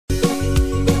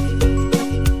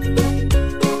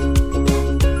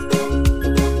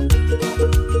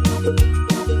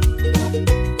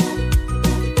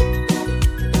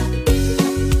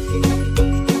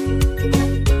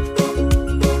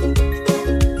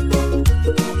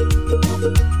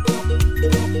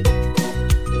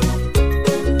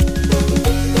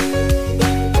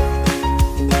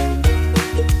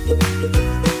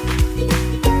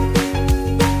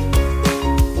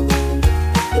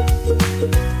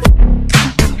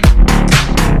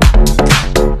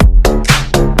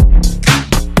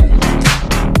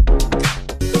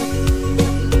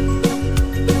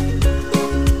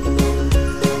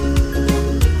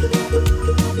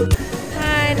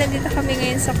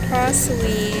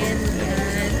Crosswind.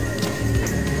 Yan.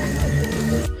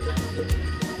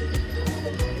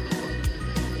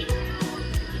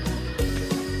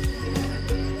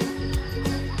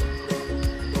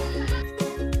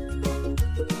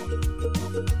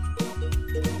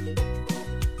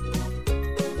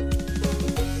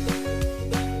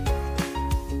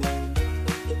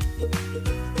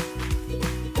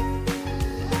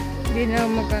 Hindi na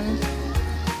magang...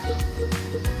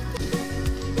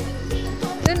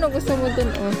 Dun o, gusto mo dun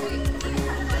o.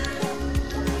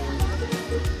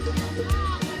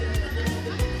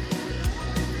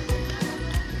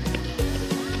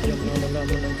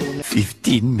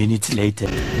 15 minutes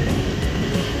later.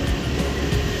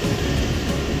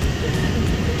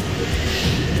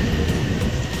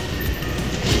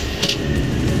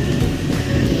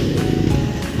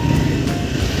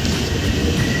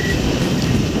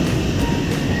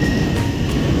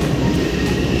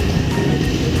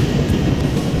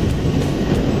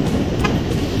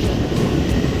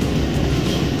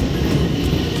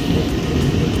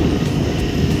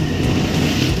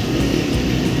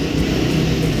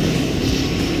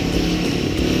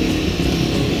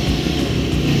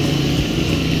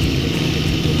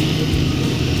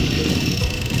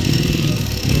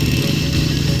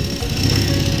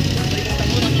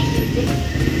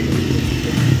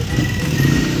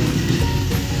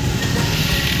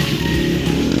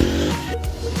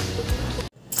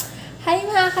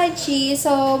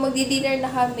 So, magdi-dinner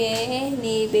na kami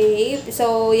ni Babe.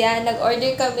 So, yan,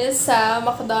 nag-order kami sa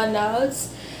McDonald's.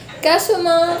 Kaso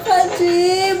mga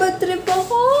kachi, bad trip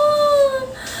ako.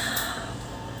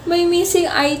 May missing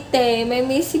item. May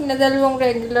missing na 2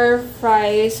 regular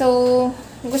fries. So,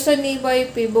 gusto ni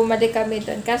Boy P, bumalik kami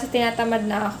doon. Kasi tinatamad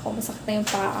na ako. Masakit na yung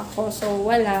paa ako. So,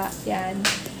 wala. Yan.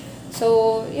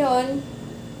 So, yun.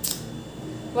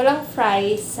 Walang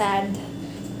fries. Sad.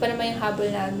 Pa naman yung habol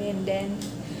namin. Then,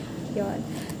 yun.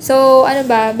 So, ano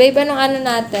ba? Babe, anong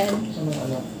natin?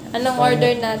 Anong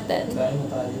order natin? Kain na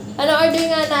tayo. Anong order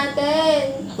nga natin?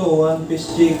 Ito, 1-piece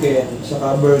chicken,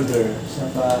 saka burger,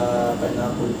 saka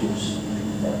pineapple juice.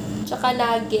 Tsaka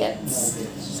nuggets.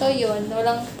 So, yun.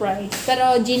 Walang price.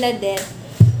 Pero, Gina din.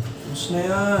 Mas na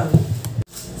yan.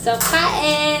 So,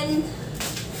 kain!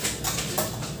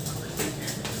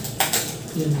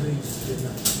 Yan, babe. Yan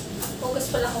na.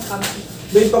 Focus pala akong kamay.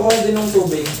 Babe, pakuha din ng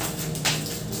tubig.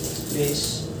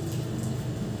 Please.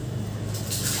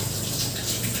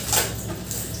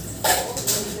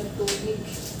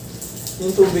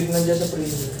 Yung tubig nandiyan sa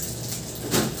freezer.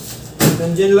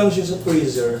 Nandiyan lang siya sa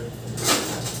freezer.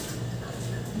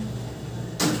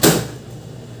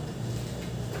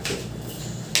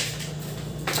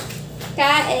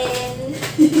 Kain!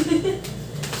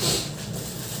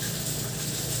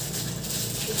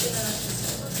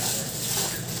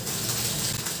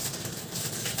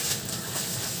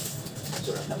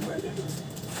 Surat ng burger.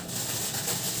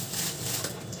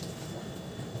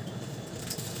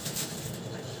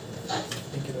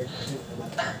 Thank you, Lord.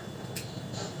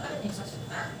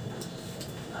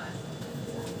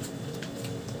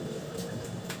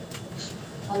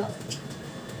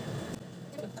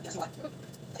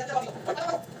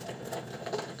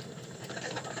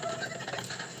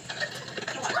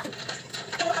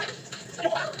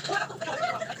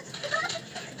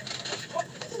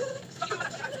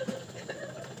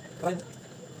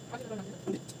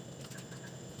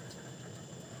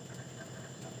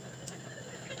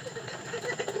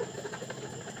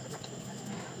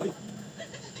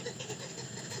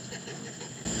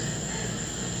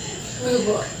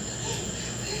 Ubo.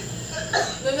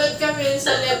 Nanood kami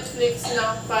sa Netflix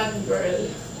ng Fangirl.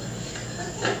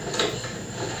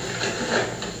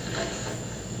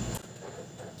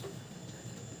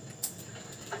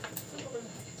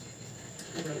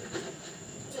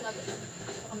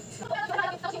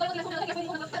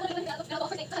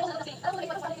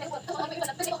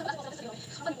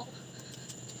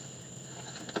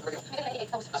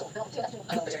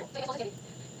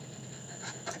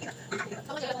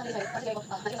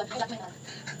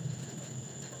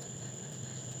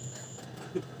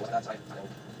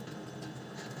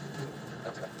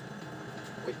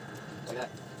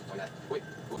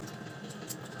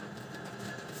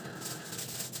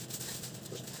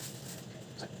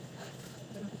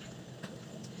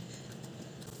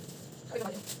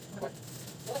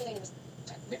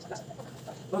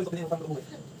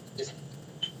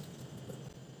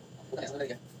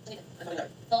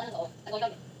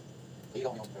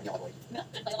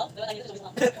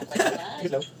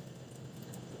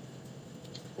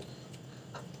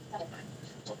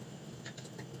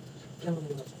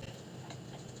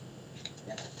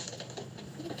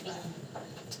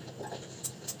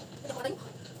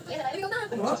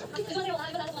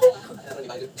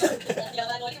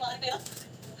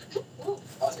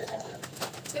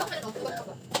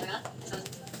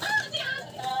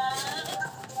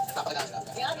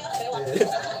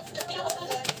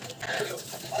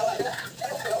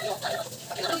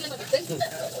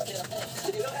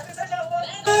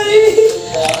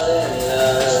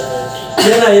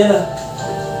 Yan na, yan na.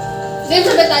 Game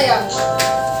sabay tayo.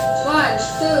 1,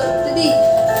 2, 3.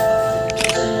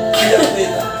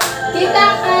 Kita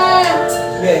ka!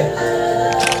 Okay.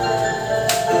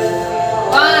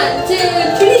 1,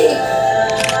 2, 3.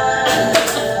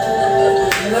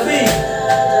 Yan na, babe.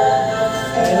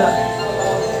 Yan na.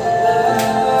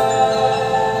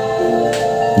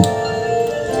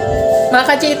 Mga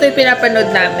ka-J, ito yung pinapanood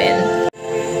namin.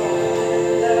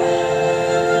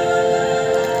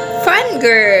 Fun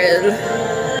girl!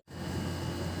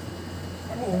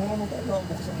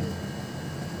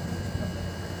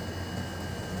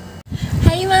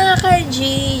 Hi mga ka-G!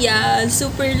 Yan,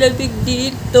 super labig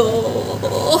dito.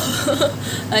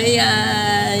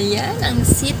 Ayan, yan ang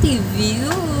city view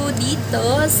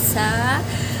dito sa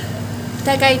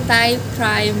Tagaytay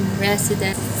Prime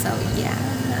Residence. So, yan.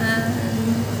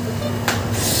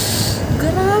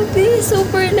 Grabe,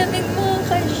 super lamig mga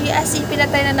ka-G. As in,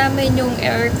 pinatay na namin yung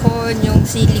aircon, yung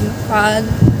ceiling fan.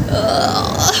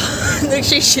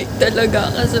 Nagsishake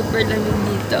talaga ka. Super lamig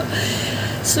dito.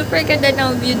 Super ganda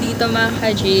ng view dito mga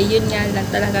ka-G. Yun nga lang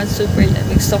talaga super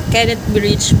lamig. So, Kenneth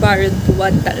Bridge Barod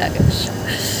 1 talaga siya.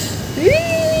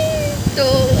 Ito.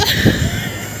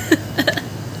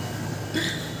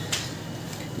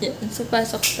 Yan, so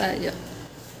pasok tayo.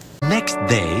 Next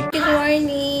day. Good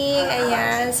morning!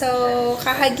 Ayan, so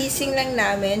kakagising lang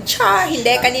namin. Cha!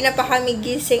 Hindi, kanina pa kami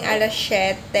gising alas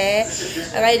 7.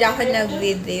 Kaya ako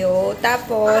nag-video.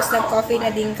 Tapos, nag-coffee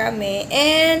na din kami.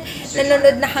 And,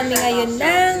 nanonood na kami ngayon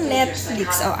ng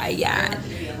Netflix. Oh, ayan.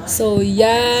 So,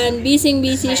 yan.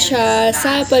 Busy-busy siya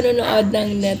sa panonood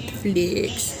ng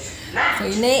Netflix.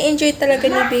 Okay, nai-enjoy talaga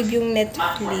ni babe yung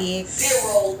Netflix.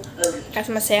 Kasi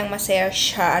masayang-masaya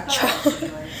siya.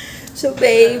 So,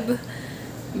 babe,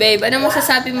 ano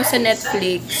masasabi mo sa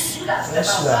Netflix?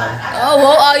 Ayos lang. Oh,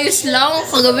 wow, ayos lang.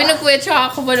 Kagabi nagpuwet siya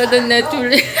ako panood ng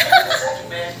Netflix.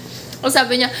 O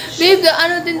sabi niya, babe,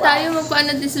 ano din tayo,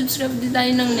 magpaano din subscribe din tayo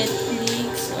ng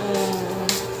Netflix.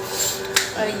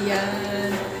 Oh. Ayan.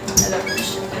 Alam mo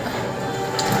siya.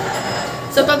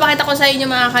 So, papakita ko sa inyo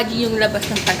mga ka-G yung labas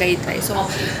ng Tagaytay. So,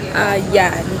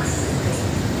 ayan.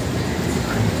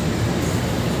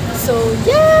 So,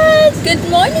 yan! Good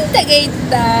morning,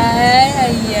 Tagaytay!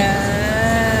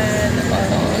 Ayan.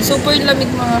 Oh, super lamig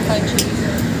mga ka-G.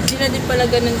 Hindi na din pala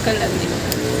ganun kalamig.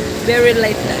 Very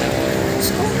light na lang.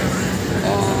 So,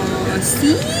 oh,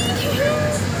 see?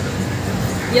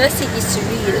 Yossi is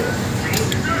real.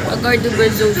 Agardo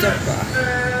Berzosa pa.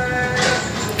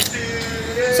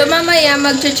 So, mamaya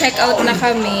mag-check out na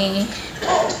kami.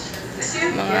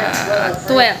 Mga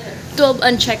 12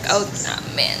 ang check out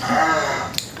namin.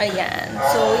 Ayan.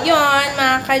 So, yun,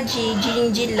 mga ka-G,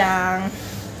 G lang.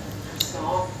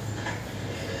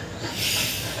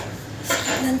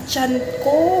 Sakit ng tiyan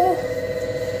ko.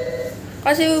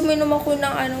 Kasi uminom ako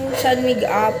ng Sanmig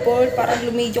Apple. Parang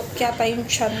lumiyok yata yung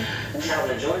tiyan ko.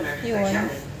 Yun.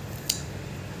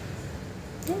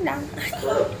 Yun lang.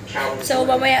 So,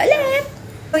 mamaya ulit.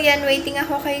 So, yan, waiting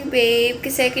ako kay babe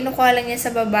kasi kinukuha lang niya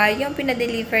sa baba yung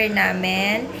pinadeliver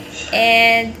namin.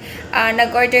 And,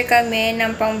 nag-order kami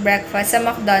ng pang-breakfast sa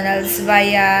McDonald's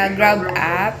via Grab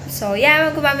app. So, yan,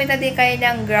 magkumamit na din kayo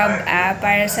ng Grab app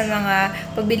para sa mga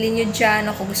pabili nyo dyan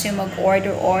o kung gusto nyo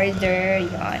mag-order.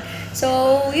 Yun. So,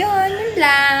 yun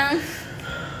lang.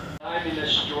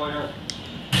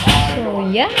 So,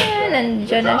 yan,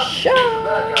 nandiyan na siya.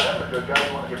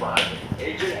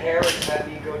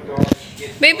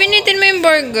 Babe, pinitin mo yung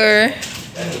burger.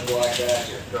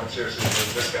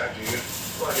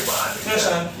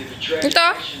 Ito.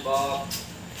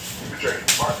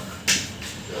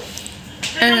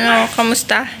 Ano,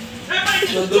 kamusta?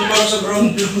 Nandun pa ako sa ground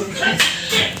floor.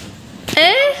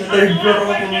 Eh? Sa third floor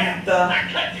ako pumunta.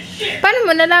 Paano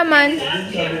mo nalaman?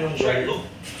 Sabi ng guy.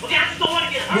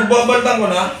 Bubabaltang ko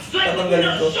na.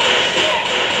 Tatanggalin ko.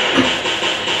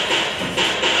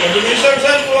 Sabi ko,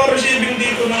 saan po ang receiving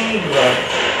dito ng Grab?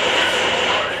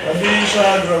 Sabi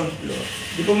sa ground floor.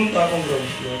 Di pumunta akong ground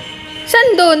floor. Saan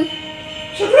dun?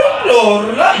 Sa ground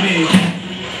floor, lobby.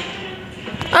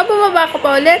 Bumaba ka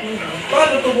pa ulit?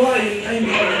 Paano ito buhayin? Ay,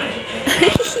 hindi pa rin.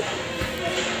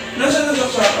 Nasaan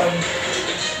nasaksakan?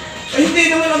 Ay, hindi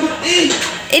naman abot eh.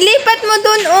 Ilipat mo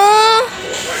dun, oh.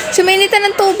 Suminitan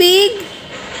ng tubig.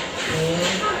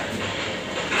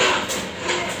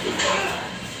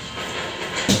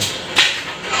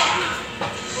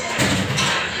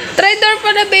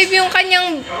 na, babe, yung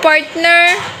kanyang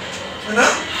partner. Ano?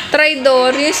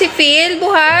 Traidor. Yung si Phil,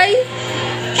 buhay.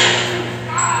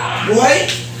 Buhay?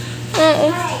 Oo.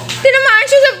 Tinamaan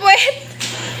siya sa puwet.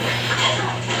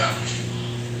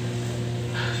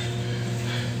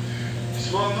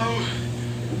 Small move.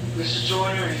 Mr.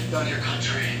 Joyner, you've done your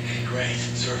country a great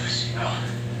service. Now,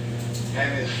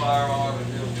 hand me the firearm and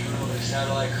we'll turn over the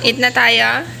satellite. Eat na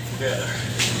tayo. Together.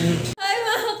 Hi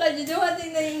mga kadyo,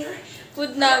 dumating na yung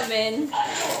food namin.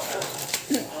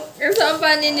 Kasama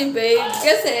pa ni babe.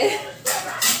 Kasi,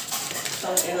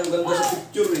 Ang ganda sa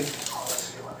picture eh.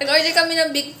 nag-order kami ng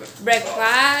big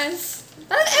breakfast.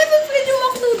 Parang every yung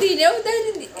McDo din. Dahil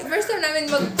first time namin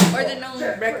mag-order ng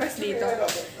breakfast dito.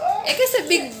 Eh kasi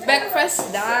big breakfast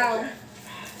daw.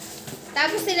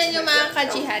 Tapos sila yung mga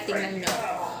kajiha, tingnan nyo.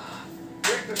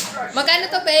 Magkano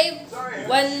to, babe?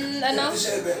 157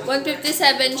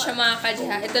 siya mga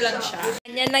kajiha. Ito lang siya.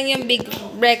 Yan lang yung big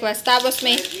breakfast. Tapos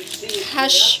may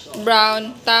hash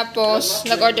brown. Tapos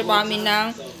nag-order pa kami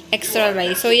ng extra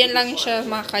rice. So yan lang siya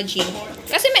mga kaji.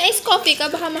 Kasi may iced coffee ka,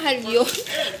 baka mahal yun.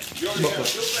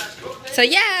 So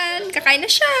yan, kakain na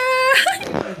siya.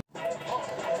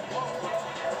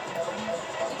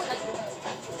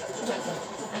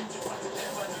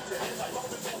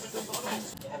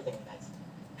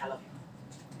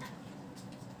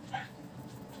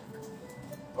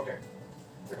 Okay.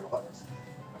 Take a look.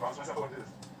 I promise myself I won't do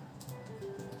this.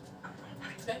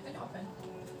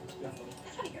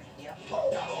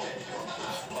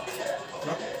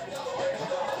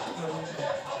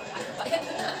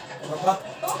 Ba?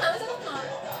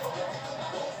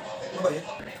 Mabait?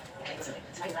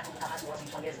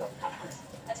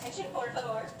 Attention, por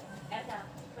favor. And now,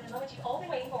 for the moment you've all been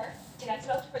waiting for, tonight's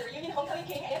vote for the reunion homecoming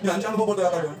king and Yan, siya ang mabubuto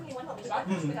yata doon. only one vote is ours.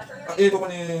 Without further Ang ado, ito pa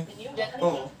ni... the new homecoming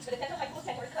Oo. king for the Central High School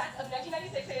Center class of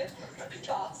 1996 is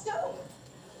Bob Stone.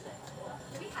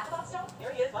 Do we have Bob Stone?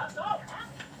 Here he is, Bob Stone.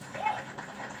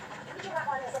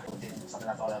 Something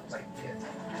I thought of was like, yeah.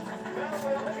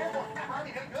 Well, let's hear it.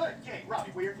 Harvey did good. King,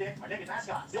 Robbie, weird dick, my naked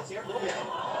mascot. Still here a little bit. I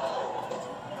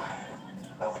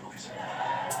don't like movies.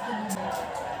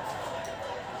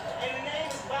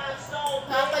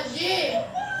 Papa G,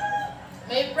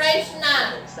 may price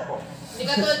na. Hindi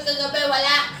ka tulad kagabi,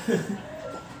 wala.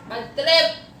 Bad trip.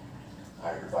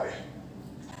 Hi, everybody.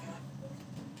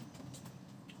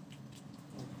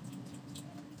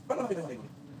 Paano nakita yung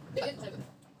kaligod?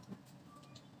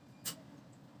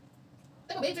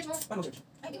 Teka, babe, search mo. Paano search?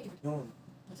 Ay, hindi. Yun.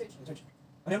 Search. Search.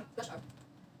 Ano yun? Flash out.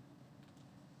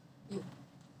 Yun.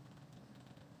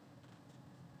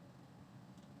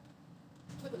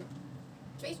 Wait, wala.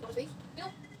 Space, baka space.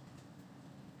 Yun.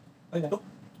 Ano yan? Ito?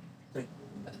 Sorry.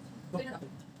 Ito? Wala na.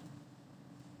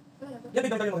 Wala na. Yan,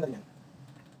 biglang tayo maganda yan.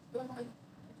 Wala na kayo.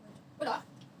 Wala.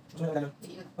 Gusto mo yung maganda?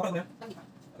 Hindi na. Okay mo yan? Tangi pa.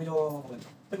 Medyo...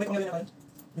 May pangyayari na kayo?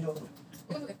 Medyo...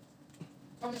 Ikaw mo.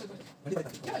 Ako na sagot. Hindi pa ito.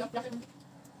 Kaya wala. Flash mo.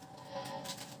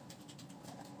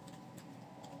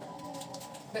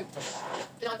 Babe.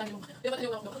 Pinakatangin mo. Pinakatangin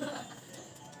mo ako.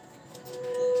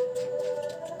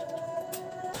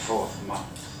 Fourth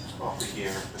month of the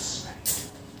year of the snake.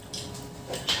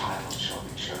 A child shall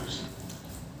be chosen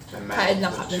to Kahit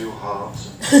melt lang the kami. two halves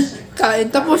of the sacred Kain.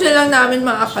 Tapusin lang namin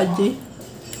mga kaji.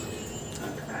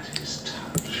 and at his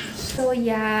touch. So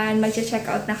yan, mag-check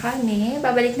out na kami.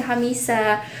 Babalik na kami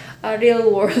sa real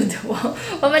world.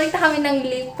 Babalik na kami ng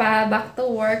lipa. Back to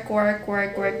work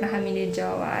na kami ni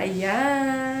Jowa.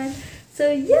 Ayan. So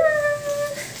yan.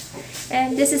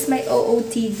 And this is my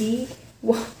OOTD.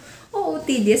 Wow.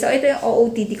 OOTD. So ito yung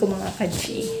OOTD ko mga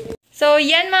kaji. So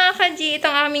yan mga kaji.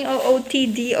 Itong aming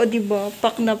OOTD. O diba?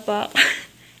 Pak na pak.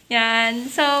 Yan.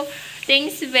 So,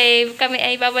 thanks babe. Kami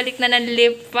ay babalik na ng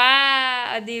lipa.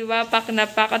 O diba? Pak na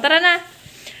pak. O tara na.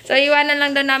 So, iwanan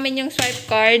lang daw namin yung swipe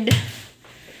card.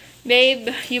 Babe,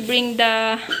 you bring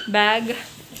the bag.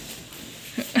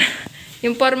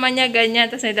 Yung forma niya ganyan.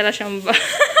 Tapos may dala siyang bag.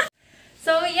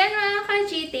 So, yan mga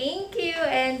kaji. Thank you.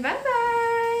 And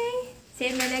bye-bye. See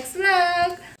you in my next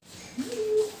vlog.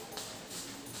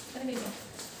 Ano ba yun?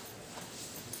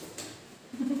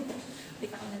 Hindi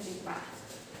ka na lipa.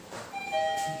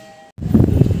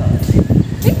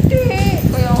 Hindi.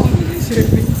 Kaya ako may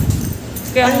service.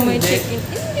 Kaya ako may check-in.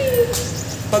 Hindi.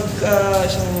 Pag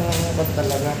isang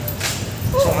talaga.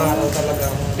 Isang araw talaga.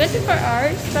 24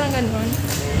 hours? Parang ganun.